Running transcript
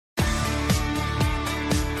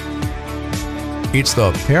It's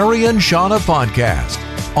the Perry and Shawna podcast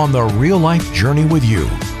on the real life journey with you,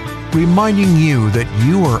 reminding you that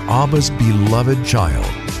you are Abba's beloved child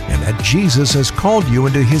and that Jesus has called you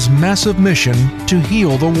into his massive mission to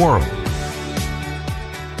heal the world.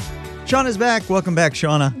 Shawna's back. Welcome back,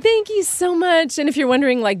 Shawna. Thank you so much. And if you're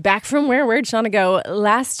wondering, back from where'd Shawna go?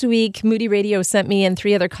 Last week, Moody Radio sent me and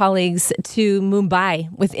 3 other colleagues to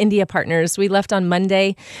Mumbai with India partners. We left on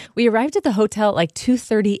Monday. We arrived at the hotel at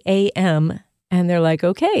 2:30 a.m. And they're like,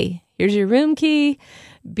 okay, here's your room key.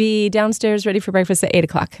 Be downstairs ready for breakfast at 8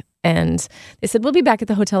 o'clock. And they said, we'll be back at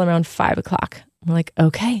the hotel around 5 o'clock. I'm like,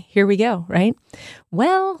 okay, here we go, right?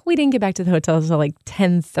 Well, we didn't get back to the hotel until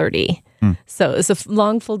 10:30. So it was a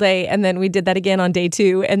long, full day. And then we did that again on day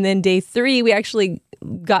 2. And then day 3, we actually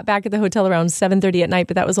got back at the hotel around 7:30 at night.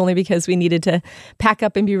 But that was only because we needed to pack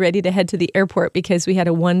up and be ready to head to the airport because we had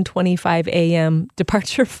a 1:25 a.m.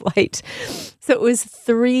 departure flight. So it was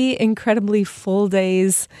 3 incredibly full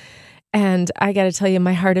days. And I got to tell you,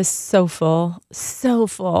 my heart is so full, so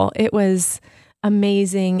full. It was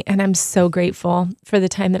amazing. And I'm so grateful for the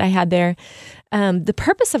time that I had there. The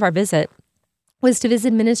purpose of our visit was to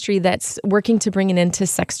visit ministry that's working to bring an end to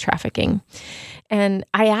sex trafficking. And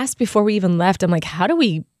I asked before we even left, I'm like, how do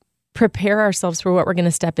we prepare ourselves for what we're going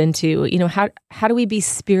to step into? How do we be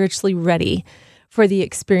spiritually ready for the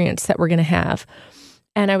experience that we're going to have?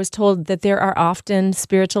 And I was told that there are often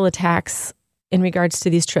spiritual attacks in regards to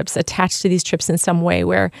these trips, attached to these trips in some way,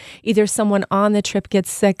 where either someone on the trip gets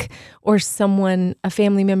sick or a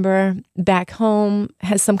family member back home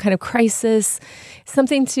has some kind of crisis,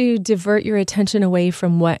 something to divert your attention away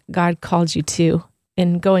from what God called you to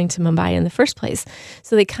in going to Mumbai in the first place.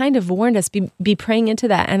 So they kind of warned us, be praying into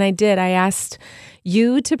that. And I did. I asked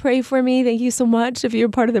you to pray for me. Thank you so much. If you're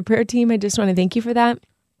part of the prayer team, I just want to thank you for that.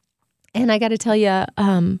 And I got to tell you,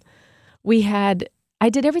 I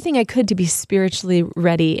did everything I could to be spiritually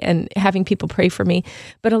ready and having people pray for me.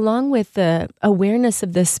 But along with the awareness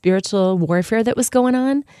of the spiritual warfare that was going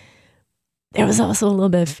on, there was also a little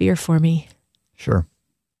bit of fear for me. Sure.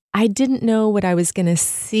 I didn't know what I was going to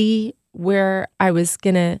see, where I was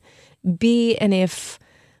going to be, and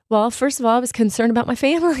first of all, I was concerned about my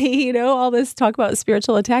family, all this talk about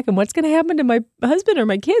spiritual attack and what's going to happen to my husband or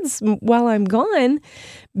my kids while I'm gone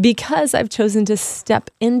because I've chosen to step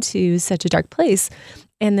into such a dark place.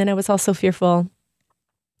 And then I was also fearful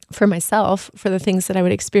for myself, for the things that I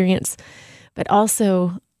would experience, but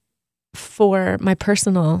also for my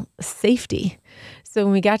personal safety. So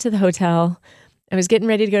when we got to the hotel, I was getting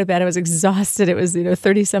ready to go to bed. I was exhausted. It was,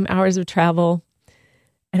 30 some hours of travel.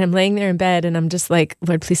 And I'm laying there in bed and I'm just like,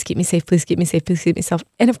 Lord, please keep me safe. Please keep me safe. Please keep me safe.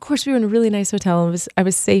 And of course, we were in a really nice hotel. And I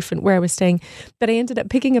was safe and where I was staying. But I ended up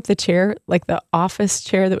picking up the chair, the office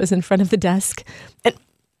chair that was in front of the desk, and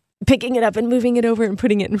picking it up and moving it over and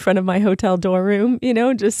putting it in front of my hotel door room,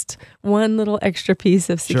 just one little extra piece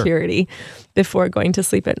of security before going to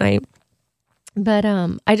sleep at night. But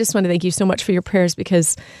I just want to thank you so much for your prayers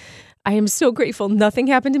because I am so grateful. Nothing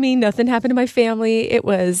happened to me. Nothing happened to my family. It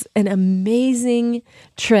was an amazing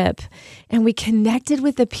trip. And we connected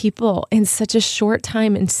with the people in such a short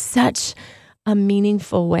time in such a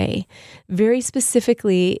meaningful way. Very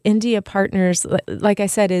specifically, India Partners, like I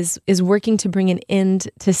said, is working to bring an end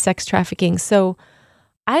to sex trafficking. So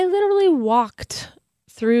I literally walked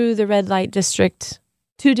through the red light district,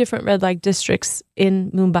 2 different red light districts in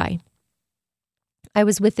Mumbai. I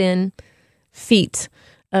was within feet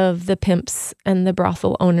of the pimps and the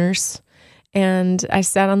brothel owners. And I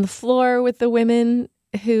sat on the floor with the women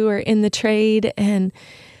who are in the trade. And,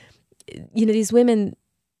 these women,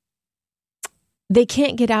 they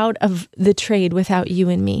can't get out of the trade without you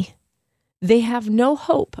and me. They have no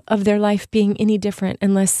hope of their life being any different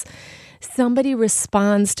unless somebody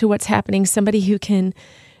responds to what's happening, somebody who can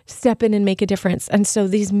step in and make a difference. And so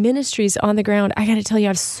these ministries on the ground, I got to tell you, I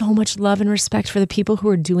have so much love and respect for the people who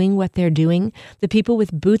are doing what they're doing, the people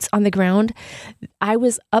with boots on the ground. I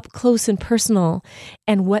was up close and personal,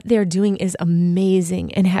 and what they're doing is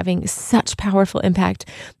amazing and having such powerful impact.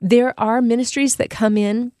 There are ministries that come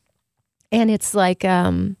in, and it's they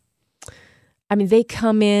come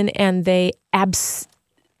in and they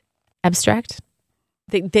abstract.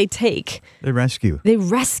 They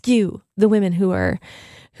rescue the women who are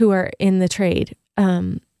in the trade.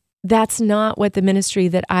 That's not what the ministry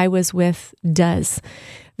that I was with does.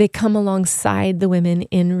 They come alongside the women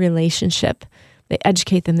in relationship. They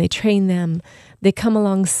educate them. They train them. They come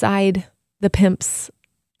alongside the pimps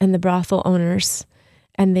and the brothel owners,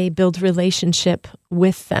 and they build relationship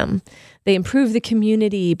with them. They improve the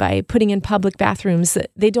community by putting in public bathrooms.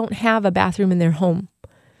 They don't have a bathroom in their home.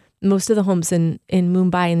 Most of the homes in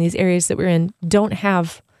Mumbai, in these areas that we're in, don't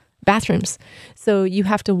have bathrooms. So you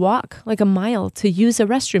have to walk like a mile to use a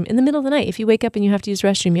restroom in the middle of the night. If you wake up and you have to use a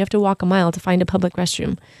restroom, you have to walk a mile to find a public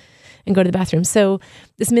restroom and go to the bathroom. So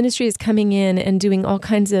this ministry is coming in and doing all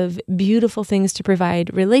kinds of beautiful things to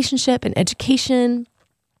provide relationship and education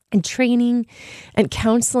and training and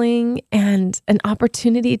counseling and an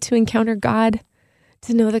opportunity to encounter God,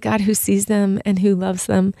 to know the God who sees them and who loves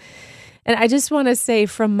them. And I just want to say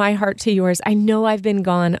from my heart to yours, I know I've been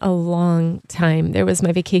gone a long time. There was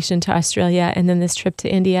my vacation to Australia and then this trip to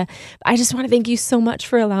India. I just want to thank you so much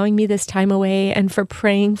for allowing me this time away and for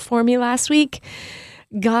praying for me last week.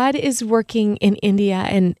 God is working in India,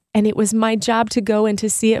 and it was my job to go and to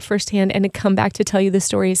see it firsthand and to come back to tell you the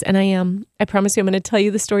stories. And I promise you, I'm going to tell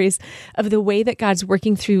you the stories of the way that God's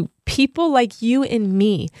working through people like you and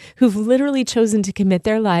me who've literally chosen to commit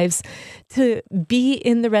their lives to be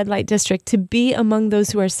in the red light district, to be among those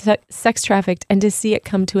who are sex trafficked, and to see it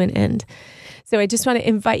come to an end. So I just want to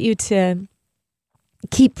invite you to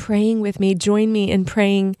keep praying with me. Join me in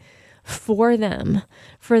praying for them,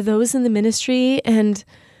 for those in the ministry and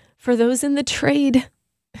for those in the trade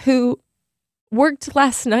who worked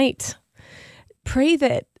last night. Pray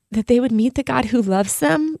that they would meet the God who loves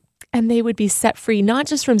them and they would be set free, not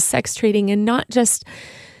just from sex trading and not just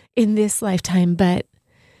in this lifetime, but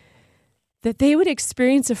that they would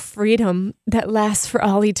experience a freedom that lasts for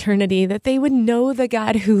all eternity, that they would know the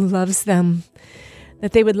God who loves them,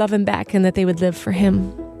 that they would love him back and that they would live for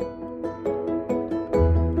him.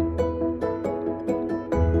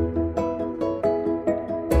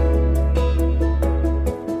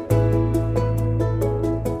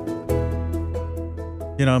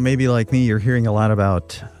 You know, maybe like me, you're hearing a lot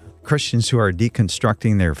about Christians who are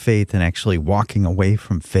deconstructing their faith and actually walking away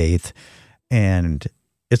from faith. And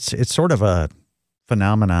it's sort of a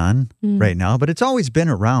phenomenon right now, but it's always been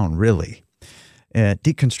around, really.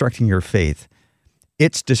 Deconstructing your faith.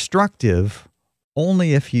 It's destructive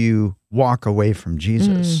only if you walk away from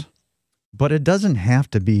Jesus. But it doesn't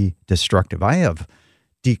have to be destructive. I have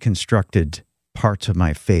deconstructed parts of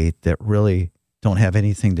my faith that really don't have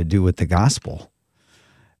anything to do with the gospel.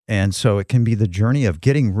 And so it can be the journey of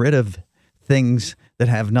getting rid of things that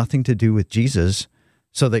have nothing to do with Jesus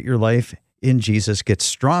so that your life in Jesus gets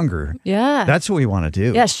stronger. Yeah. That's what we want to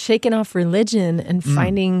do. Yeah, shaking off religion and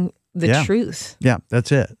finding the truth. Yeah,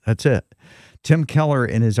 that's it. That's it. Tim Keller,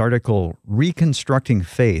 in his article, Reconstructing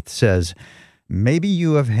Faith, says, maybe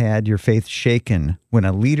you have had your faith shaken when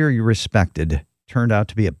a leader you respected turned out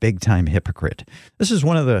to be a big-time hypocrite. This is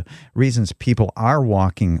one of the reasons people are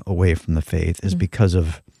walking away from the faith is because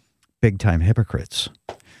of big-time hypocrites.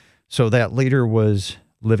 So that leader was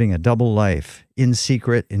living a double life, in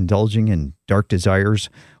secret, indulging in dark desires,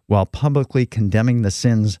 while publicly condemning the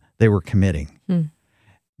sins they were committing.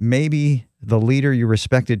 Maybe the leader you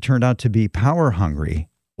respected turned out to be power-hungry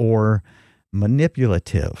or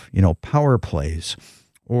manipulative, power plays,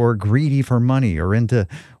 or greedy for money, or into,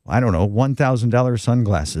 $1,000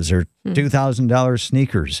 sunglasses or $2,000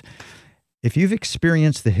 sneakers. If you've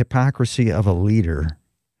experienced the hypocrisy of a leader,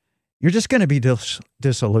 you're just going to be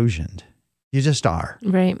disillusioned. You just are.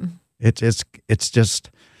 Right. It's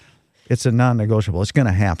a non-negotiable. It's going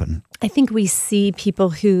to happen. I think we see people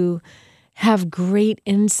who have great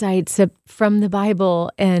insights from the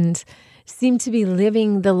Bible and seem to be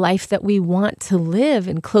living the life that we want to live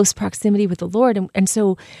in close proximity with the Lord. And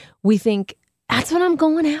so we think, that's what I'm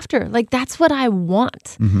going after. Like, that's what I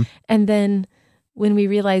want. And then when we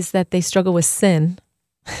realize that they struggle with sin,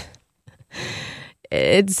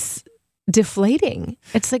 it's deflating.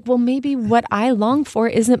 It's like, well, maybe what I long for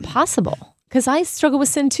isn't possible because I struggle with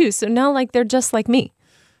sin too. So now they're just like me.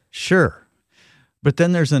 Sure. But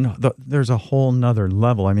then there's a whole nother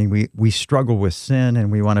level. I mean, we struggle with sin and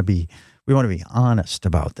we want to be honest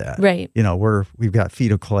about that. Right. We've got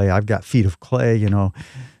feet of clay. I've got feet of clay,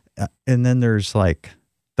 and then there's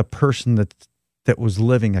the person that was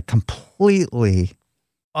living a completely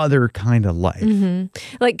other kind of life.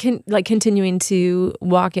 Like continuing to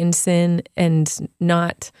walk in sin and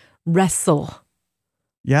not wrestle.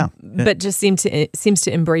 Yeah. But just seems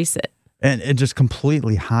to embrace it. And just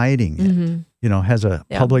completely hiding it. Has a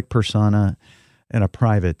public persona and a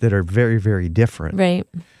private that are very, very different. Right.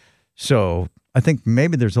 So I think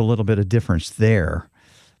maybe there's a little bit of difference there.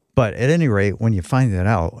 But at any rate, when you find that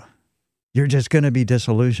out, you're just going to be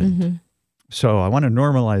disillusioned. So I want to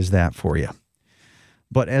normalize that for you.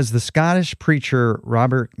 But as the Scottish preacher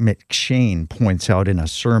Robert McShane points out in a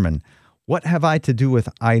sermon, what have I to do with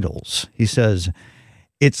idols? He says,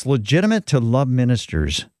 it's legitimate to love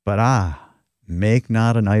ministers, but make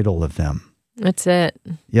not an idol of them. That's it.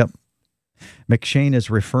 Yep. McShane is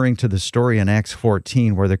referring to the story in Acts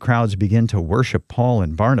 14 where the crowds begin to worship Paul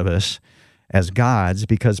and Barnabas as gods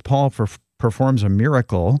because Paul performs a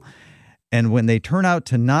miracle. And when they turn out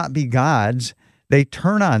to not be gods, they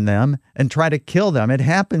turn on them and try to kill them. It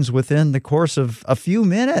happens within the course of a few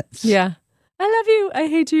minutes. Yeah. I love you. I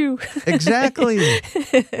hate you. Exactly.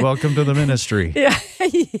 Welcome to the ministry. Yeah.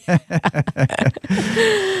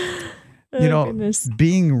 Goodness.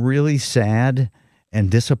 Being really sad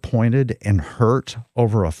and disappointed and hurt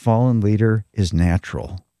over a fallen leader is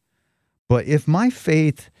natural. But if my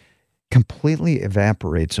faith completely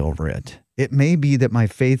evaporates over it, it may be that my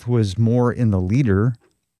faith was more in the leader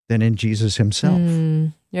than in Jesus himself.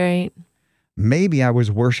 Right. Maybe I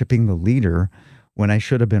was worshiping the leader when I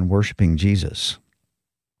should have been worshiping Jesus.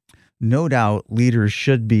 No doubt leaders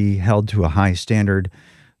should be held to a high standard.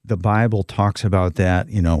 The Bible talks about that.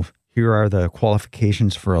 Here are the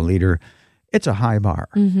qualifications for a leader. It's a high bar.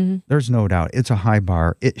 Mm-hmm. There's no doubt. It's a high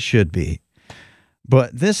bar. It should be.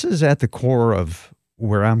 But this is at the core of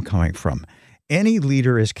where I'm coming from. Any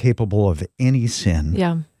leader is capable of any sin.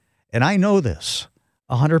 Yeah. And I know this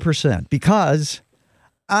 100% because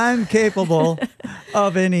I'm capable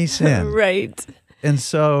of any sin. Right. And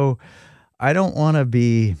so I don't want to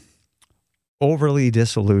be overly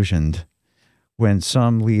disillusioned when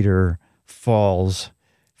some leader falls,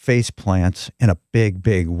 face plants in a big,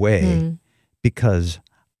 big way because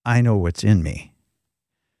I know what's in me.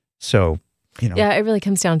 So, Yeah, it really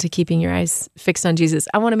comes down to keeping your eyes fixed on Jesus.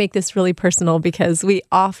 I want to make this really personal because we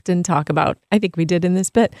often talk about, I think we did in this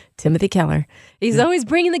bit, Timothy Keller. He's always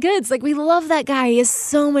bringing the goods. Like, we love that guy. He has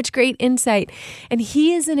so much great insight. And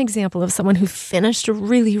he is an example of someone who finished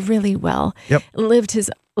really, really well. Yep. Lived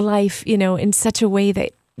his life, in such a way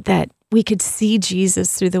that we could see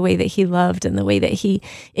Jesus through the way that he loved and the way that he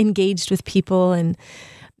engaged with people. And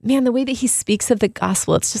man, the way that he speaks of the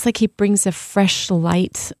gospel, it's just like he brings a fresh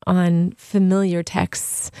light on familiar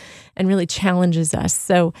texts and really challenges us.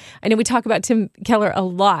 So I know we talk about Tim Keller a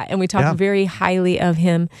lot and we talk very highly of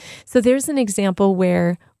him. So there's an example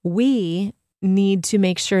where we need to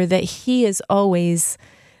make sure that he is always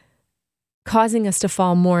causing us to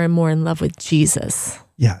fall more and more in love with Jesus.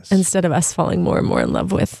 Yes. Instead of us falling more and more in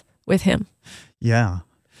love with him. Yeah.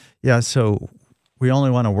 Yeah. So we only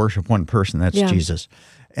want to worship one person. That's Jesus.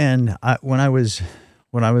 And when I was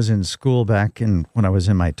in school when I was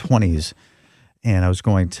in my 20s and I was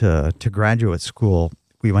going to graduate school,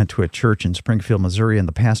 we went to a church in Springfield, Missouri, and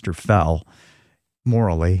the pastor fell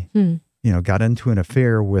morally, got into an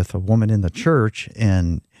affair with a woman in the church,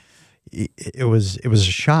 and it was a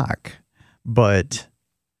shock. But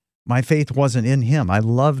my faith wasn't in him. I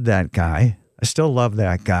loved that guy. I still love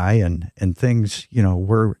that guy, and things,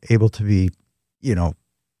 were able to be,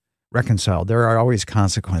 reconciled. There are always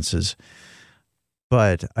consequences.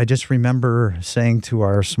 But I just remember saying to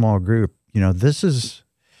our small group, this is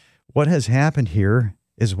what has happened here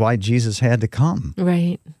is why Jesus had to come.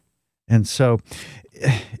 Right. And so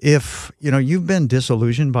if, you've been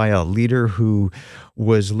disillusioned by a leader who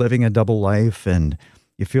was living a double life and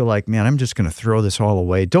you feel like, man, I'm just going to throw this all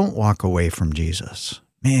away, don't walk away from Jesus.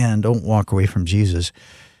 Man, don't walk away from Jesus.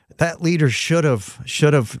 That leader should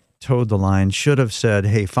have towed the line, should have said,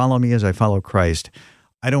 hey, follow me as I follow Christ.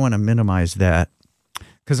 I don't want to minimize that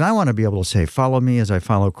because I want to be able to say, follow me as I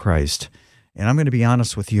follow Christ. And I'm going to be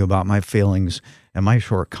honest with you about my failings and my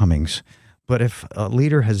shortcomings. But if a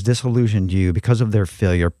leader has disillusioned you because of their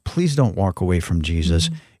failure, please don't walk away from Jesus.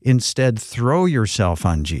 Mm-hmm. Instead, throw yourself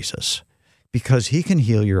on Jesus because he can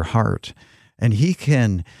heal your heart and he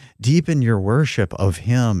can deepen your worship of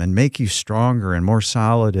him and make you stronger and more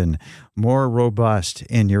solid and more robust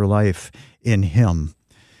in your life in him.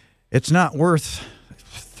 It's not worth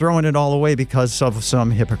throwing it all away because of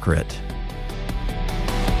some hypocrite.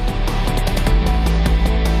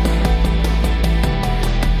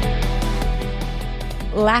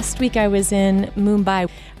 Last week I was in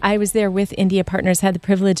Mumbai. I was there with India Partners, had the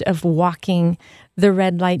privilege of walking the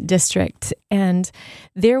red light district. And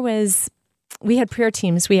we had prayer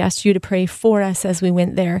teams. We asked you to pray for us as we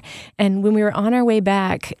went there. And when we were on our way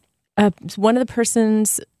back, one of the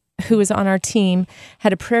persons who was on our team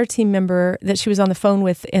had a prayer team member that she was on the phone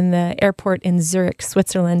with in the airport in Zurich,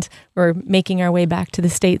 Switzerland. We're making our way back to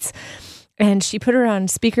the States. And she put her on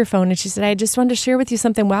speakerphone and she said, I just wanted to share with you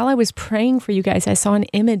something. While I was praying for you guys, I saw an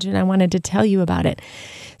image and I wanted to tell you about it.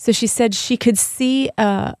 So she said she could see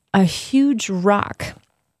a huge rock.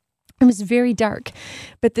 It was very dark,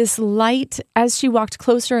 but this light, as she walked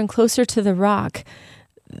closer and closer to the rock,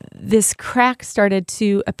 this crack started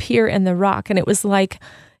to appear in the rock, and it was like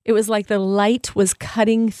It was like the light was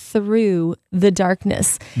cutting through the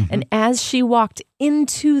darkness. And as she walked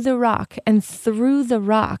into the rock and through the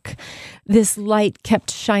rock, this light kept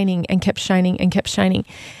shining and kept shining and kept shining.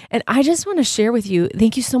 And I just want to share with you,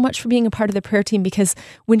 thank you so much for being a part of the prayer team, because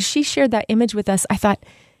when she shared that image with us, I thought,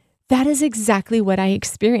 that is exactly what I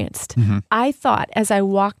experienced. I thought as I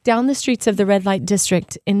walked down the streets of the red light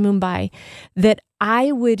district in Mumbai that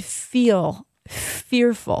I would feel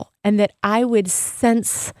fearful and that I would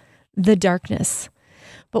sense the darkness.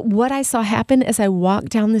 But what I saw happen as I walked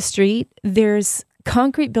down the street, there's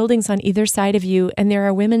concrete buildings on either side of you, and there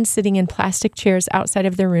are women sitting in plastic chairs outside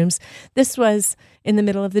of their rooms. This was in the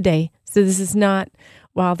middle of the day. So this is not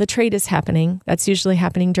while the trade is happening. That's usually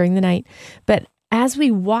happening during the night. But as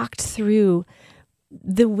we walked through,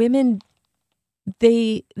 the women,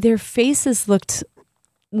 their faces looked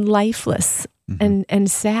lifeless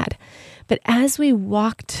and sad. But as we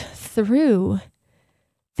walked through,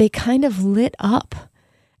 they kind of lit up.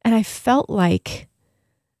 And I felt like,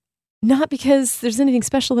 not because there's anything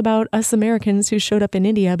special about us Americans who showed up in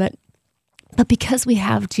India, but because we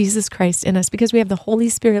have Jesus Christ in us, because we have the Holy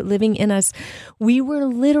Spirit living in us, we were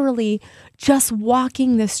literally just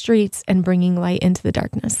walking the streets and bringing light into the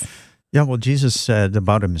darkness. Yeah, well, Jesus said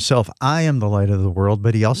about himself, I am the light of the world,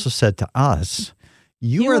 but he also said to us,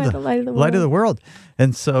 you are the light of the world.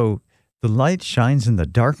 And so the light shines in the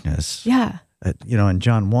darkness. Yeah. In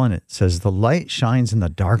John 1, it says, the light shines in the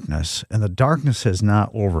darkness, and the darkness has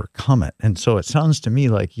not overcome it. And so it sounds to me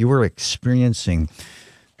like you were experiencing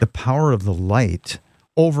the power of the light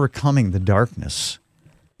overcoming the darkness,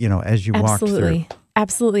 as you walked through.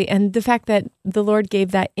 Absolutely. And the fact that the Lord gave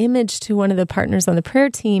that image to one of the partners on the prayer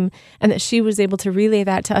team and that she was able to relay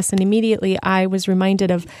that to us. And immediately I was reminded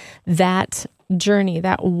of that journey,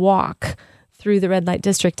 that walk through the red light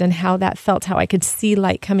district and how that felt, how I could see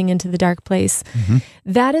light coming into the dark place.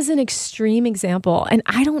 That is an extreme example. And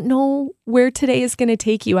I don't know where today is going to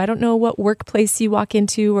take you. I don't know what workplace you walk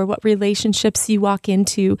into or what relationships you walk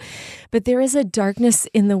into, but there is a darkness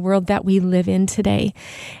in the world that we live in today.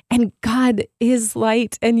 And God is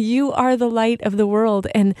light, and you are the light of the world,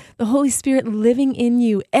 and the Holy Spirit living in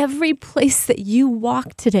you. Every place that you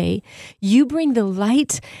walk today, you bring the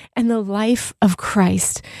light and the life of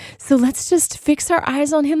Christ. So let's just fix our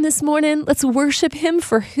eyes on him this morning. Let's worship him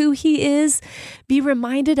for who he is. Be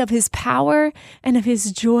reminded of his power and of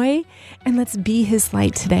his joy, and let's be his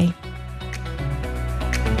light today.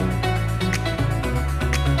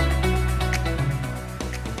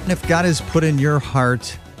 And if God has put in your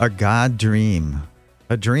heart a God dream,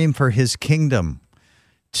 a dream for his kingdom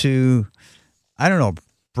to,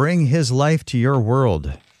 bring his life to your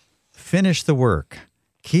world, finish the work,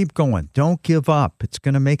 keep going, don't give up. It's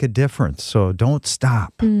going to make a difference, so don't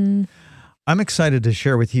stop. I'm excited to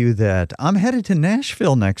share with you that I'm headed to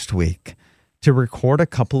Nashville next week to record a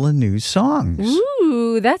couple of new songs.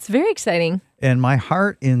 Ooh, that's very exciting. And my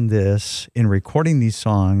heart in recording these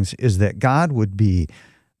songs, is that God would be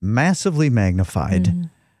massively magnified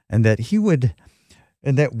and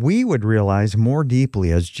that we would realize more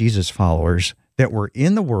deeply as Jesus followers that we're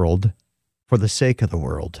in the world for the sake of the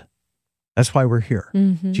world. That's why we're here.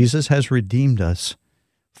 Jesus has redeemed us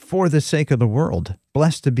for the sake of the world,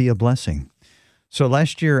 blessed to be a blessing. So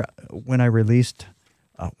last year when I released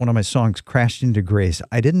one of my songs, Crashed into Grace,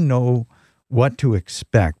 I didn't know what to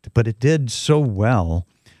expect, but it did so well.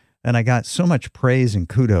 And I got so much praise and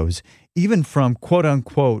kudos, even from quote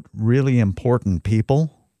unquote, really important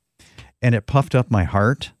people. And it puffed up my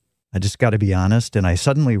heart. I just got to be honest. And I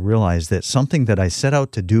suddenly realized that something that I set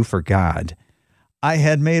out to do for God, I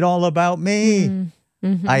had made all about me.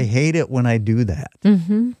 I hate it when I do that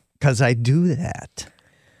because I do that.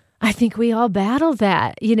 I think we all battle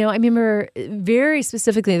that. I remember very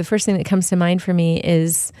specifically, the first thing that comes to mind for me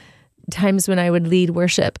is times when I would lead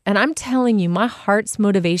worship. And I'm telling you, my heart's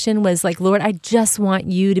motivation was like, Lord, I just want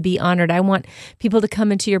you to be honored. I want people to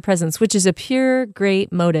come into your presence, which is a pure,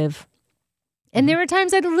 great motive. And there were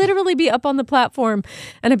times I'd literally be up on the platform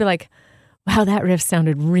and I'd be like, wow, that riff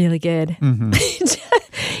sounded really good.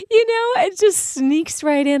 It just sneaks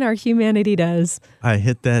right in. Our humanity does. I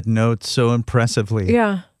hit that note so impressively.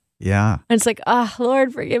 Yeah. Yeah. And it's like,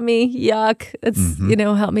 Lord, forgive me. Yuck. It's,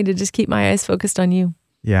 help me to just keep my eyes focused on you.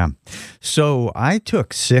 Yeah. So I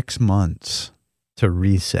took 6 months to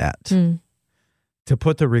reset, to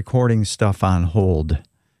put the recording stuff on hold.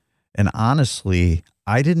 And honestly,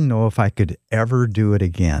 I didn't know if I could ever do it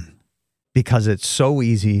again because it's so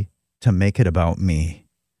easy to make it about me.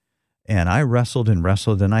 And I wrestled,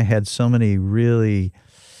 and I had so many really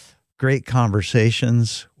great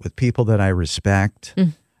conversations with people that I respect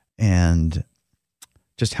and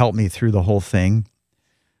just helped me through the whole thing.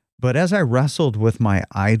 But as I wrestled with my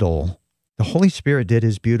idol, the Holy Spirit did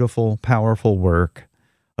his beautiful, powerful work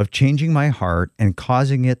of changing my heart and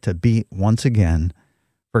causing it to beat once again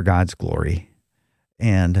for God's glory.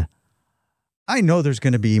 And I know there's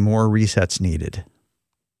going to be more resets needed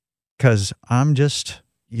because I'm just,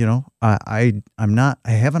 I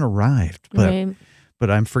haven't arrived, but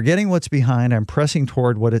I'm forgetting what's behind. I'm pressing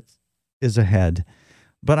toward what it is ahead.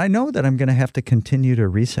 But I know that I'm going to have to continue to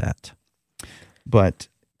reset. But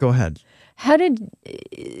go ahead.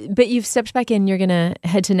 But you've stepped back in. You're going to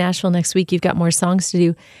head to Nashville next week. You've got more songs to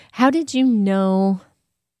do. How did you know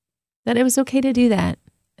that it was okay to do that?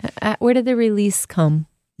 Where did the release come?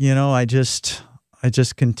 I just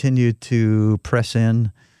continued to press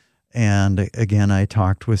in. And again, I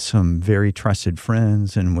talked with some very trusted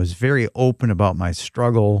friends and was very open about my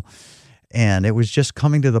struggle. And it was just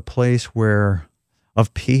coming to the place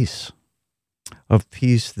of peace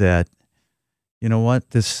that, you know what,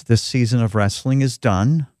 this season of wrestling is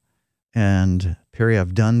done. And Perry,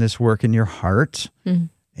 I've done this work in your heart.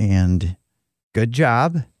 And good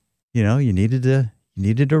job. You needed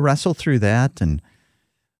to wrestle through that. And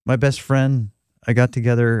my best friend, I got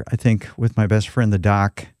together, I think, with my best friend, the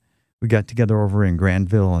Doc. We got together over in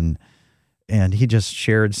Granville, and he just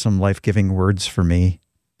shared some life-giving words for me.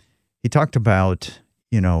 He talked about,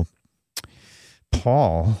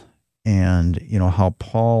 Paul and, how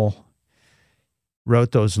Paul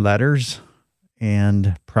wrote those letters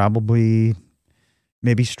and probably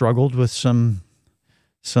maybe struggled with some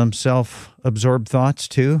self-absorbed thoughts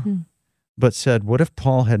too, but said, what if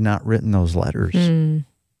Paul had not written those letters?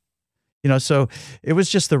 So it was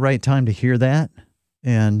just the right time to hear that.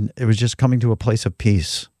 And it was just coming to a place of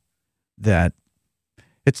peace that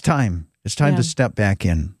it's time. It's time to step back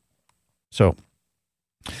in. So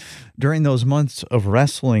during those months of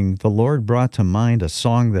wrestling, the Lord brought to mind a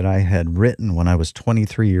song that I had written when I was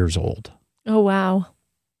 23 years old. Oh, wow.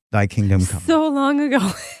 Thy Kingdom Come. So long ago.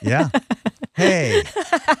 Yeah. Hey.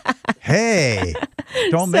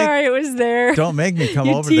 Sorry, it was there. Don't make me come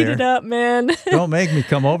over there. You teed it up, man. Don't make me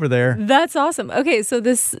come over there. That's awesome. Okay, so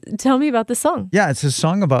tell me about the song. Yeah, it's a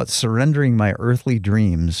song about surrendering my earthly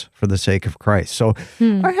dreams for the sake of Christ. So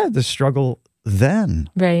I had the struggle then.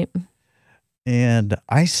 Right. And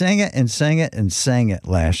I sang it and sang it and sang it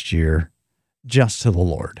last year just to the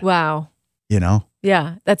Lord. Wow.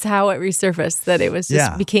 Yeah, that's how it resurfaced, that it was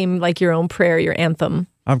just became like your own prayer, your anthem.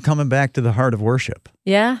 I'm coming back to the heart of worship.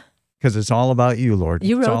 Yeah. Because it's all about you, Lord.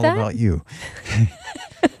 You wrote that? It's all about you.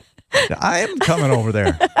 I am coming over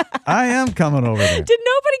there. Did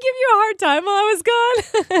nobody give you a hard time while I was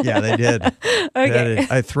gone? Yeah, they did. Okay.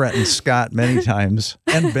 I threatened Scott many times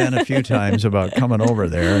and Ben a few times about coming over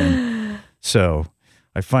there. And so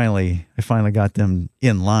I finally got them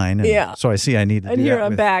in line. And so I see I need to do that. And here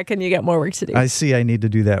I'm back and you got more work to do. I see I need to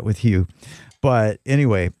do that with you. But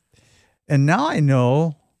anyway, and now I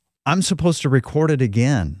know I'm supposed to record it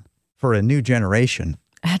again for a new generation.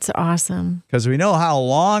 That's awesome. Because we know how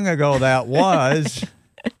long ago that was.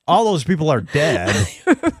 All those people are dead.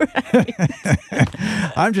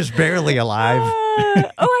 I'm just barely alive.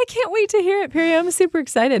 I can't wait to hear it, Perry. I'm super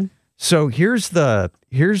excited. So here's a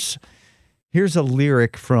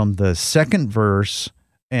lyric from the second verse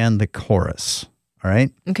and the chorus. All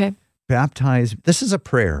right? Okay. This is a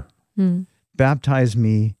prayer. Baptize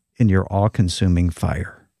me in your all-consuming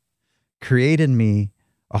fire. Create in me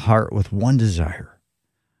a heart with one desire.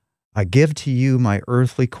 I give to you my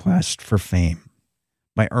earthly quest for fame.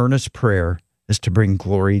 My earnest prayer is to bring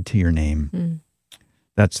glory to your name.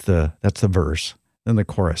 That's the verse. Then the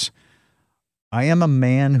chorus. I am a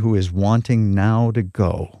man who is wanting now to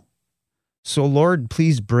go. So Lord,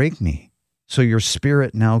 please break me so your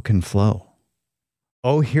spirit now can flow.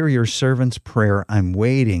 Oh, hear your servant's prayer. I'm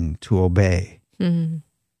waiting to obey.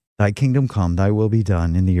 Thy kingdom come, thy will be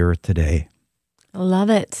done in the earth today. I love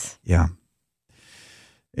it. Yeah.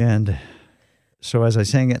 And so as I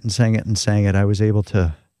sang it and sang it and sang it, I was able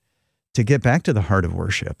to get back to the heart of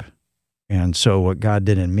worship. And so what God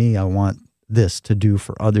did in me, I want this to do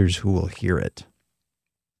for others who will hear it.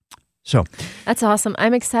 So that's awesome.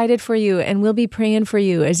 I'm excited for you, and we'll be praying for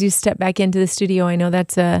you as you step back into the studio. I know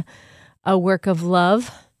that's a work of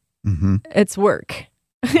love. It's work.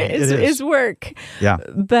 It's work. Yeah.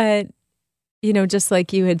 But, just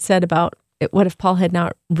like you had said about what if Paul had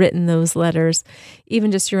not written those letters,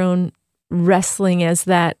 even just your own wrestling as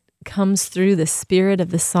that comes through the spirit of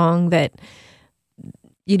the song that,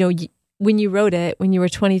 when you wrote it, when you were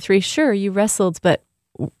 23, sure, you wrestled, but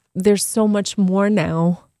there's so much more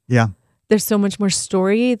now. Yeah. There's so much more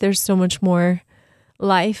story. There's so much more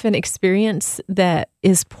life and experience that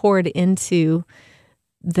is poured into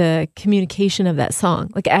the communication of that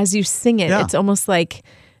song. Like as you sing it, it's almost like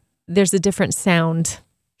there's a different sound.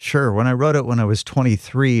 Sure. When I wrote it when I was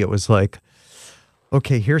 23, it was like,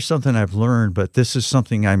 okay, here's something I've learned, but this is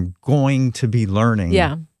something I'm going to be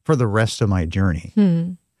learning for the rest of my journey.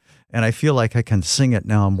 And I feel like I can sing it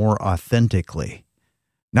now more authentically.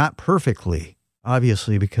 Not perfectly,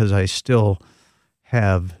 obviously, because I still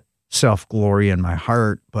have self-glory in my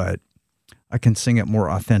heart, but I can sing it more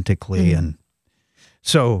authentically. And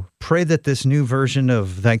so pray that this new version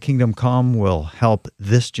of Thy Kingdom Come will help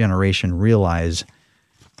this generation realize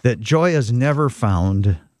that joy is never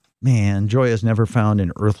found. Man, joy is never found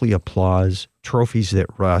in earthly applause, trophies that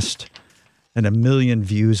rust, and 1 million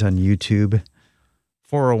views on YouTube,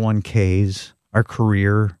 401ks, our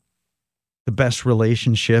career, the best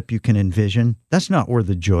relationship you can envision. That's not where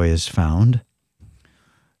the joy is found.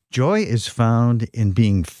 Joy is found in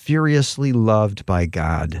being furiously loved by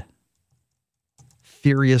God.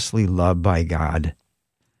 Furiously loved by God.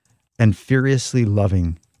 And furiously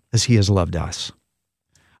loving as He has loved us.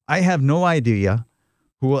 I have no idea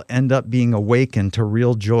who will end up being awakened to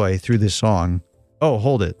real joy through this song. Oh,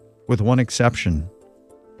 hold it. With one exception.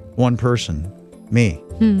 One person. Me.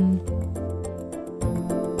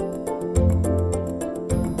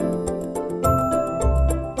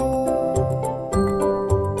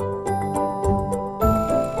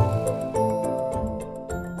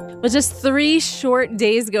 Well, just 3 short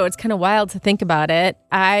days ago, it's kind of wild to think about it,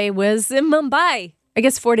 I was in Mumbai. I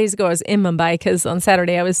guess 4 days ago I was in Mumbai because on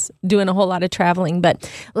Saturday I was doing a whole lot of traveling. But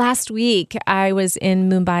last week I was in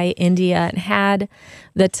Mumbai, India, and had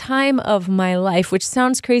the time of my life, which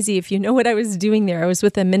sounds crazy if you know what I was doing there. I was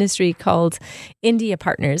with a ministry called India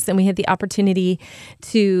Partners, and we had the opportunity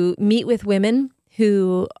to meet with women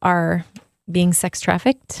who are being sex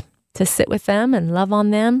trafficked, to sit with them and love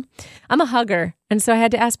on them. I'm a hugger. And so I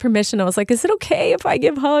had to ask permission. I was like, is it okay if I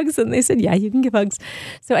give hugs? And they said, yeah, you can give hugs.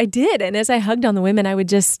 So I did. And as I hugged on the women, I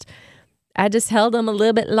just held them a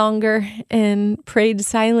little bit longer and prayed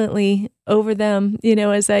silently over them,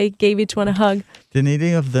 as I gave each one a hug. Did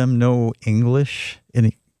any of them know English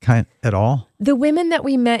any kind at all? The women that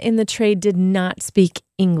we met in the trade did not speak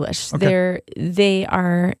English. Okay. They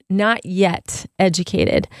are not yet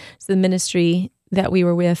educated. So the ministry that we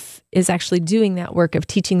were with is actually doing that work of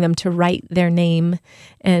teaching them to write their name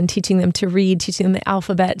and teaching them to read, teaching them the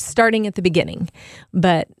alphabet, starting at the beginning,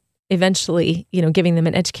 but eventually, giving them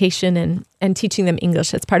an education and teaching them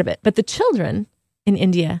English. That's part of it. But the children in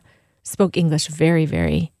India spoke English very,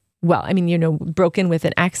 very well. I mean, broken with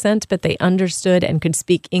an accent, but they understood and could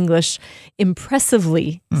speak English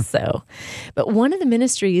impressively so. But one of the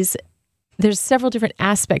ministries, there's several different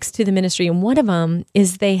aspects to the ministry, and one of them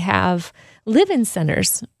is they have live-in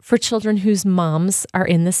centers for children whose moms are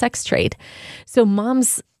in the sex trade. So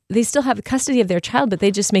moms, they still have custody of their child, but they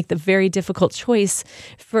just make the very difficult choice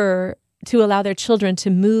to allow their children to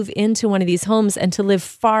move into one of these homes and to live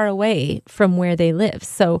far away from where they live.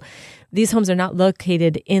 So these homes are not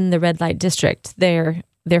located in the red light district. They're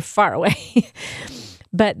far away.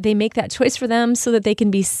 But they make that choice for them so that they can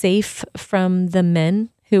be safe from the men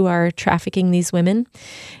who are trafficking these women,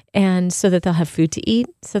 and so that they'll have food to eat,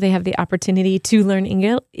 so they have the opportunity to learn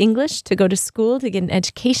English, to go to school, to get an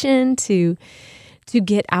education, to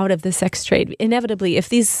get out of the sex trade. Inevitably, if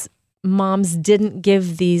these moms didn't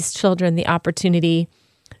give these children the opportunity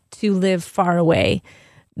to live far away,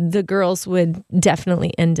 the girls would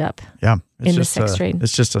definitely end up in the sex trade.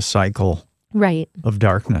 It's just a cycle of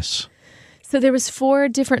darkness. So there was 4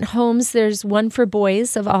 different homes. There's one for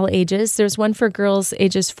boys of all ages. There's one for girls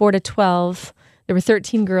ages 4 to 12. There were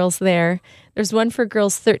 13 girls there. There's one for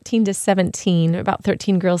girls 13 to 17, about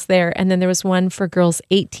 13 girls there. And then there was one for girls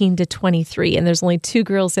 18 to 23. And there's only 2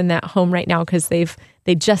 girls in that home right now because they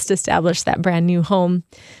just established that brand new home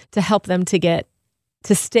to help them to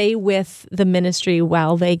stay with the ministry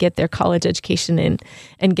while they get their college education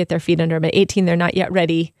and get their feet under them. At 18, they're not yet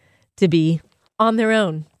ready to be on their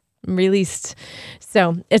own, released.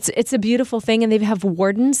 So it's a beautiful thing. And they have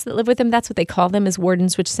wardens that live with them. That's what they call them, as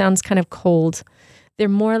wardens, which sounds kind of cold. They're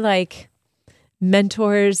more like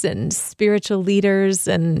mentors and spiritual leaders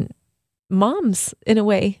and moms in a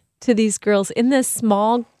way to these girls. In this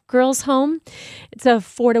small girls' home, it's a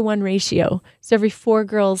 4-to-1 ratio. So every 4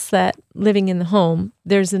 girls that living in the home,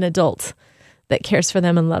 there's an adult that cares for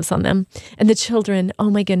them and loves on them. And the children, oh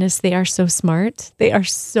my goodness, they are so smart. They are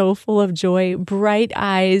so full of joy, bright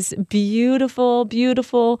eyes, beautiful,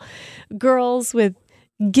 beautiful girls with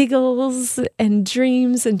giggles and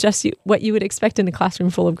dreams and just what you would expect in a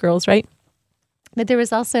classroom full of girls, right? But there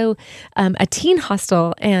was also a teen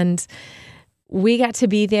hostel, and we got to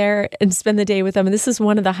be there and spend the day with them. And this is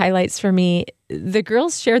one of the highlights for me. The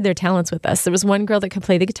girls shared their talents with us. There was one girl that could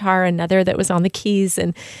play the guitar, another that was on the keys,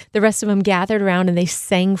 and the rest of them gathered around and they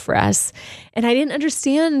sang for us. And I didn't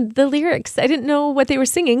understand the lyrics. I didn't know what they were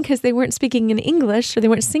singing because they weren't speaking in English or they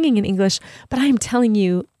weren't singing in English. But I am telling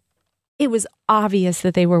you, it was obvious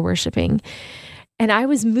that they were worshiping. And I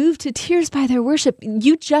was moved to tears by their worship.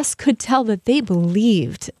 You just could tell that they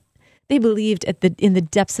believed. They believed in the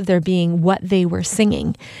depths of their being what they were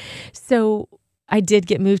singing. So I did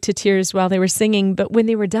get moved to tears while they were singing, but when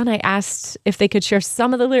they were done, I asked if they could share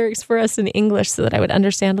some of the lyrics for us in English so that I would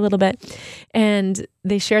understand a little bit. And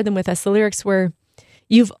they shared them with us. The lyrics were,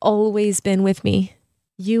 "You've always been with me.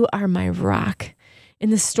 You are my rock. In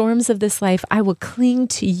the storms of this life, I will cling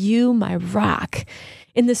to you, my rock.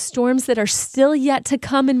 In the storms that are still yet to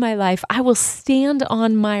come in my life, I will stand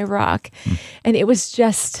on my rock." And it was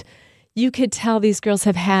just, you could tell these girls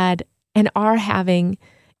have had and are having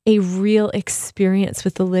a real experience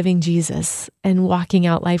with the living Jesus and walking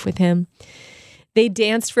out life with him. They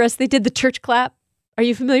danced for us. They did the church clap. Are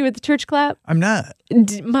you familiar with the church clap? I'm not.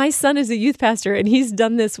 My son is a youth pastor, and he's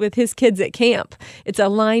done this with his kids at camp. It's a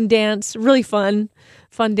line dance, really fun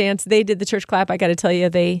dance. They did the church clap. I got to tell you,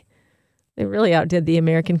 they really outdid the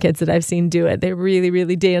American kids that I've seen do it. They really,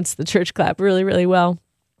 really danced the church clap really, really well.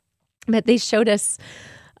 But they showed us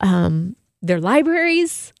their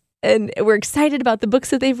libraries, and we're excited about the books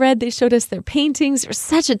that they've read. They showed us their paintings. They're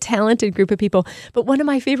such a talented group of people. But one of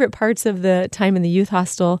my favorite parts of the time in the youth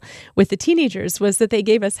hostel with the teenagers was that they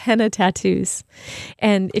gave us henna tattoos.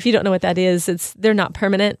 And if you don't know what that is, they're not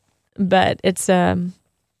permanent, but it's a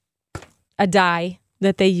dye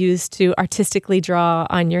that they use to artistically draw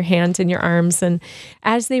on your hands and your arms. And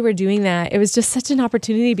as they were doing that, it was just such an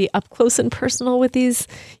opportunity to be up close and personal with these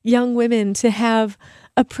young women, to have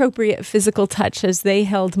appropriate physical touch as they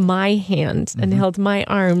held my hand and held my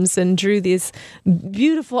arms and drew these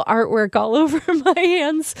beautiful artwork all over my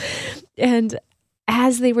hands. And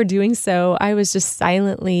as they were doing so, I was just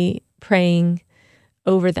silently praying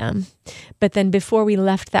over them. But then before we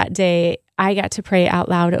left that day, I got to pray out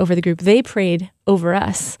loud over the group. They prayed over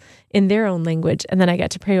us in their own language, and then I got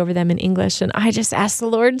to pray over them in English. And I just asked the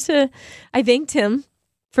Lord I thanked him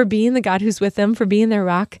for being the God who's with them, for being their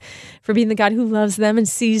rock, for being the God who loves them and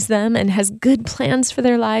sees them and has good plans for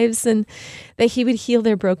their lives, and that he would heal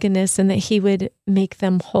their brokenness and that he would make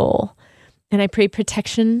them whole. And I prayed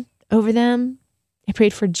protection over them. I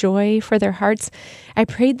prayed for joy for their hearts. I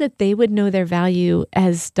prayed that they would know their value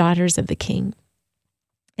as daughters of the King.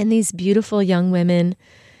 And these beautiful young women,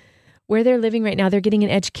 where they're living right now, they're getting an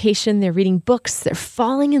education, they're reading books, they're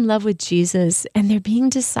falling in love with Jesus, and they're being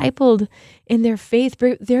discipled in their faith.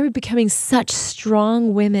 They're becoming such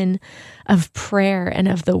strong women of prayer and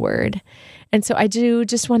of the word. And so I do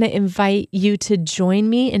just want to invite you to join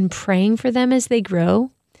me in praying for them as they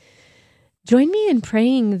grow. Join me in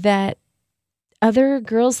praying that other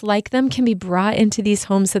girls like them can be brought into these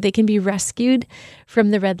homes so they can be rescued from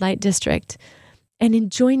the red light district.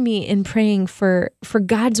 And join me in praying for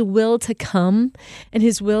God's will to come and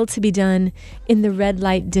his will to be done in the red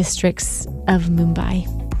light districts of Mumbai.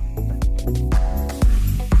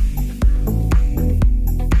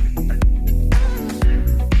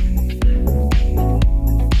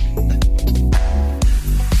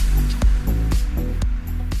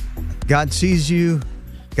 God sees you.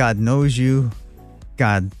 God knows you.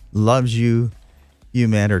 God loves you. You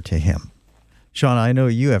matter to him. Shawna, I know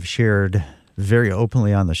you have shared very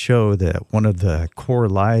openly on the show that one of the core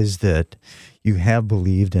lies that you have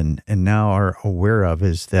believed and now are aware of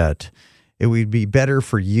is that it would be better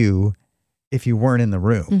for you if you weren't in the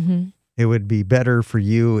room. Mm-hmm. It would be better for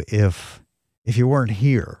you if you weren't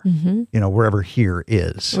here, wherever here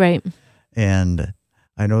is. Right. And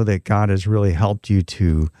I know that God has really helped you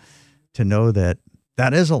to know that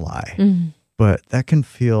is a lie, but that can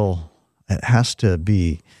feel, it has to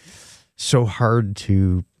be so hard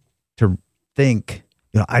to think,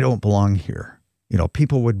 I don't belong here.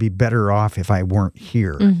 People would be better off if I weren't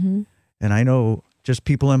here. Mm-hmm. And I know just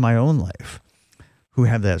people in my own life who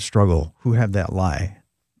have that struggle, who have that lie.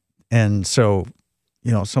 And so,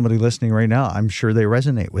 somebody listening right now, I'm sure they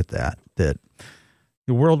resonate with that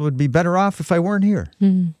the world would be better off if I weren't here.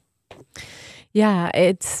 Mm-hmm. Yeah,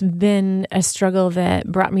 it's been a struggle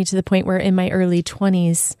that brought me to the point where in my early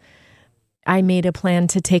 20s, I made a plan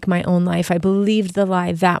to take my own life. I believed the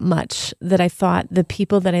lie that much that I thought the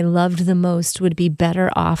people that I loved the most would be better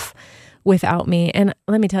off without me. And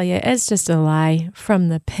let me tell you, it's just a lie from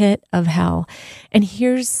the pit of hell. And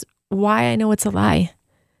here's why I know it's a lie.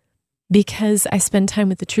 Because I spend time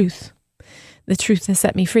with the truth. The truth has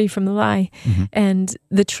set me free from the lie. Mm-hmm. And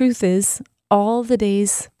the truth is, all the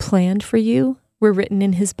days planned for you were written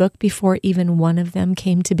in his book before even one of them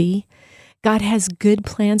came to be. God has good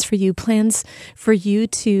plans for you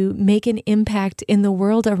to make an impact in the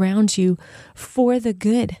world around you for the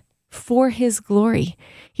good, for his glory.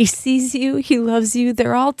 He sees you. He loves you.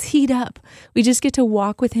 They're all teed up. We just get to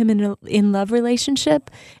walk with him in love relationship,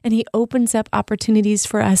 and he opens up opportunities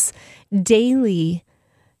for us daily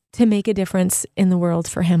to make a difference in the world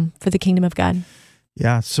for him, for the kingdom of God.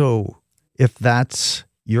 Yeah, so if that's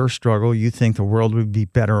your struggle, you think the world would be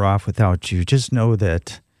better off without you, just know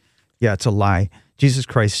that, yeah, it's a lie. Jesus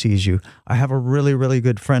Christ sees you. I have a really, really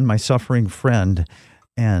good friend, my suffering friend,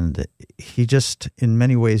 and he just, in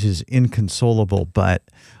many ways, is inconsolable, but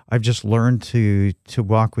I've just learned to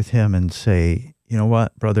walk with him and say, you know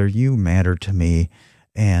what, brother, you matter to me,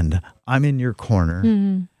 and I'm in your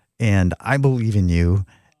corner, and I believe in you,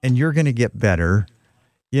 and you're going to get better.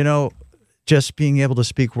 You know, just being able to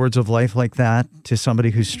speak words of life like that to somebody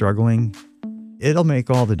who's struggling, it'll make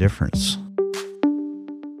all the difference.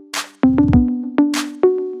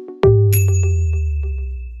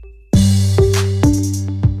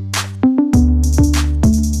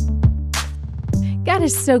 God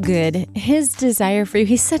is so good. His desire for you,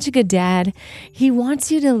 he's such a good dad. He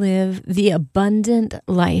wants you to live the abundant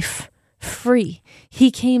life, free. He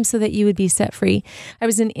came so that you would be set free. I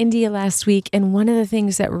was in India last week, and one of the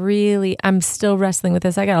things that really, I'm still wrestling with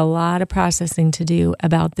this. I got a lot of processing to do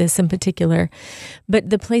about this in particular. But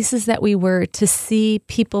the places that we were, to see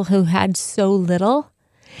people who had so little,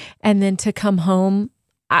 and then to come home,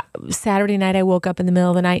 Saturday night, I woke up in the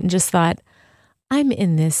middle of the night and just thought, I'm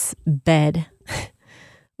in this bed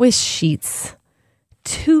with sheets,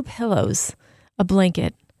 2 pillows, a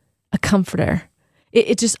blanket, a comforter.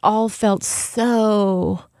 It just all felt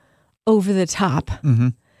so over the top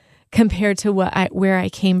compared to where I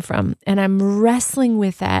came from. And I'm wrestling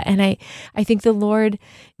with that. And I think the Lord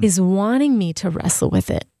is wanting me to wrestle with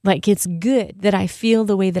it. Like, it's good that I feel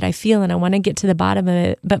the way that I feel, and I want to get to the bottom of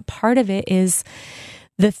it. But part of it is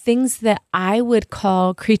the things that I would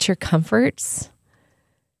call creature comforts,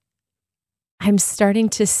 I'm starting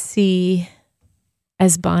to see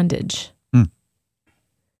as bondage.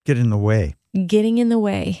 Getting in the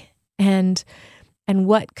way. And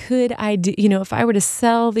what could I do? You know, if I were to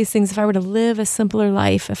sell these things, if I were to live a simpler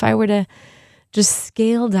life, if I were to just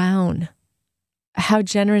scale down, how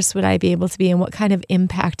generous would I be able to be, and what kind of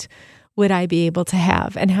impact would I be able to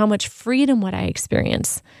have, and how much freedom would I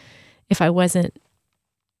experience if I wasn't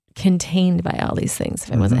contained by all these things,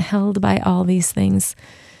 if I wasn't held by all these things.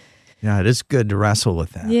 Yeah, it is good to wrestle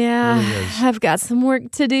with that. Yeah, it really is. I've got some work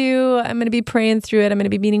to do. I'm going to be praying through it. I'm going to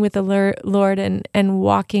be meeting with the Lord and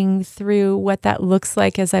walking through what that looks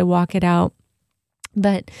like as I walk it out.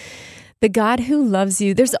 But the God who loves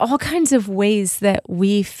you, there's all kinds of ways that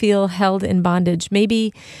we feel held in bondage.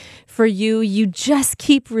 Maybe for you just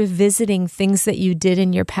keep revisiting things that you did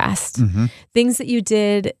in your past, things that you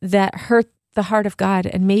did that hurt the heart of God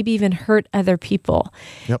and maybe even hurt other people.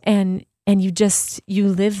 Yep. And you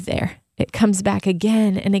live there. It comes back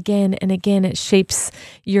again and again and again. It shapes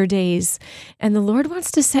your days. And the Lord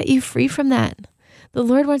wants to set you free from that. The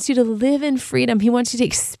Lord wants you to live in freedom. He wants you to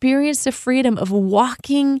experience the freedom of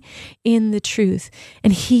walking in the truth.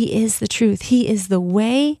 And He is the truth. He is the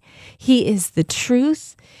way. He is the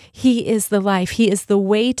truth. He is the life. He is the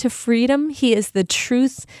way to freedom. He is the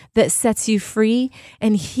truth that sets you free.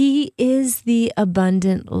 And He is the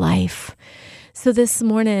abundant life. So this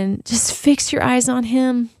morning, just fix your eyes on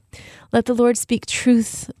Him. Let the Lord speak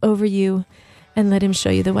truth over you, and let Him show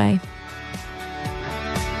you the way.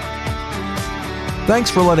 Thanks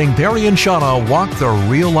for letting Perry and Shawna walk the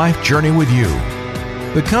real-life journey with you.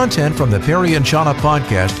 The content from the Perry and Shawna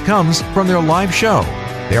podcast comes from their live show,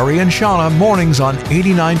 Perry and Shawna Mornings on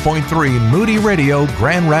 89.3 Moody Radio,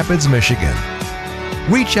 Grand Rapids, Michigan.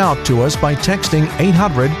 Reach out to us by texting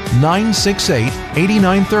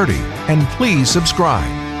 800-968-8930 and please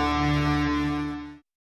subscribe.